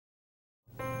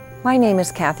My name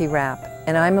is Kathy Rapp,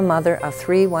 and I'm a mother of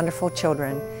 3 wonderful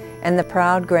children and the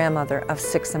proud grandmother of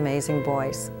 6 amazing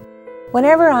boys.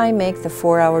 Whenever I make the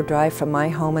 4-hour drive from my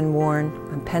home in Warren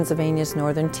on Pennsylvania's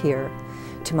northern tier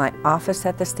to my office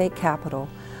at the state capitol,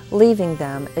 leaving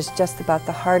them is just about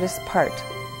the hardest part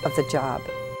of the job.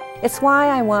 It's why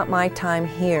I want my time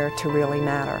here to really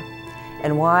matter,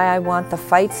 and why I want the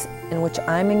fights in which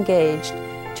I'm engaged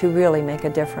to really make a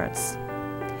difference.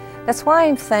 That's why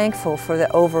I'm thankful for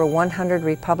the over 100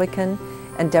 Republican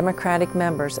and Democratic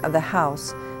members of the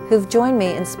House who've joined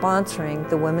me in sponsoring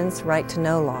the Women's Right to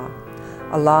Know law,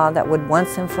 a law that would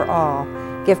once and for all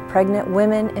give pregnant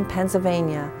women in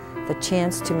Pennsylvania the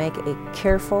chance to make a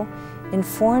careful,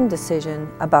 informed decision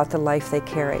about the life they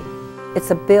carry.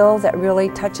 It's a bill that really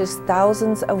touches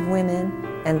thousands of women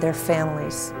and their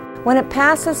families. When it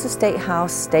passes the State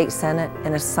House, State Senate,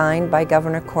 and is signed by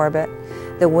Governor Corbett,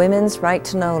 the Women's Right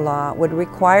to Know law would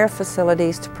require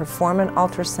facilities to perform an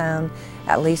ultrasound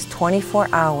at least 24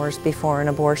 hours before an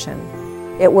abortion.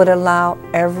 It would allow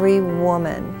every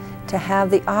woman to have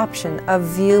the option of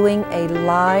viewing a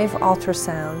live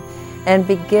ultrasound and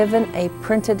be given a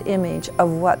printed image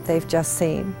of what they've just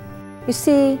seen. You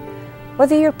see,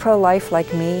 whether you're pro-life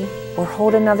like me or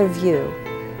hold another view,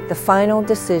 the final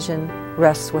decision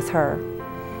rests with her,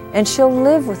 and she'll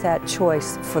live with that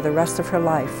choice for the rest of her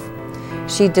life.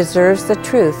 She deserves the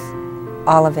truth,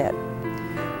 all of it.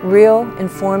 Real,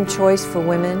 informed choice for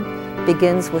women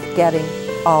begins with getting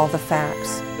all the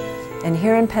facts. And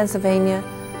here in Pennsylvania,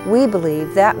 we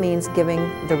believe that means giving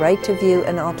the right to view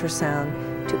an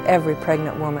ultrasound to every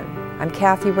pregnant woman. I'm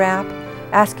Kathy Rapp,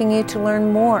 asking you to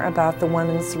learn more about the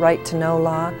Women's Right to Know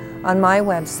law on my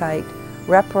website,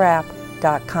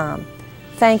 reprapp.com.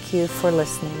 Thank you for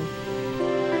listening.